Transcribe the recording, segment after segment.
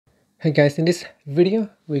Hey guys, in this video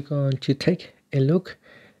we're going to take a look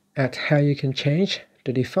at how you can change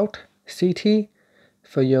the default city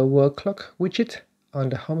for your wall clock widget on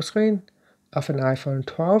the home screen of an iPhone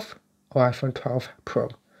 12 or iPhone 12 Pro.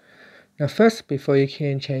 Now first, before you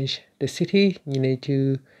can change the city, you need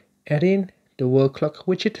to add in the wall clock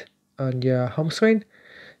widget on your home screen.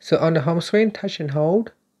 So on the home screen, touch and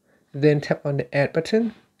hold, then tap on the add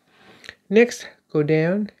button. Next, go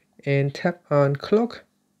down and tap on clock.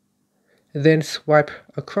 Then swipe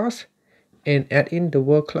across and add in the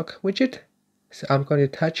wall clock widget. So I'm going to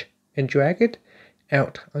touch and drag it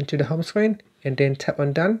out onto the home screen and then tap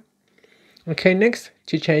on done. Okay, next,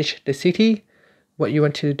 to change the city, what you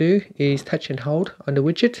want to do is touch and hold on the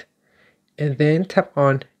widget and then tap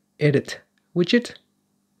on edit widget.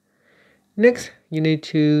 Next, you need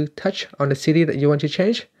to touch on the city that you want to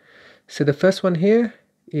change. So the first one here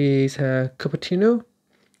is Cupertino.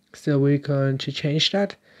 So we're going to change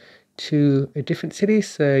that to a different city,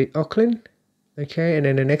 say Auckland. Okay, and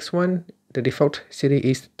then the next one, the default city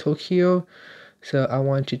is Tokyo. So I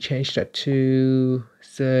want to change that to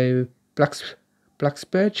say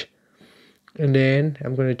Blacksburg. And then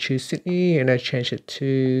I'm going to choose Sydney and I change it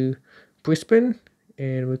to Brisbane.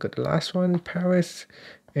 And we've got the last one, Paris.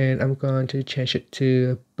 And I'm going to change it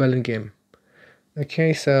to Birmingham.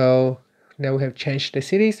 Okay, so now we have changed the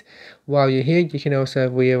cities. While you're here, you can also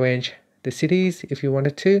rearrange the cities if you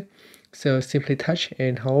wanted to. So simply touch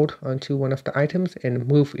and hold onto one of the items and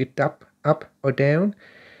move it up or down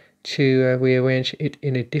to rearrange it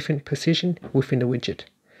in a different position within the widget.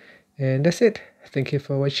 And that's it. Thank you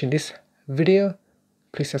for watching this video.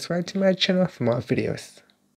 Please subscribe to my channel for more videos.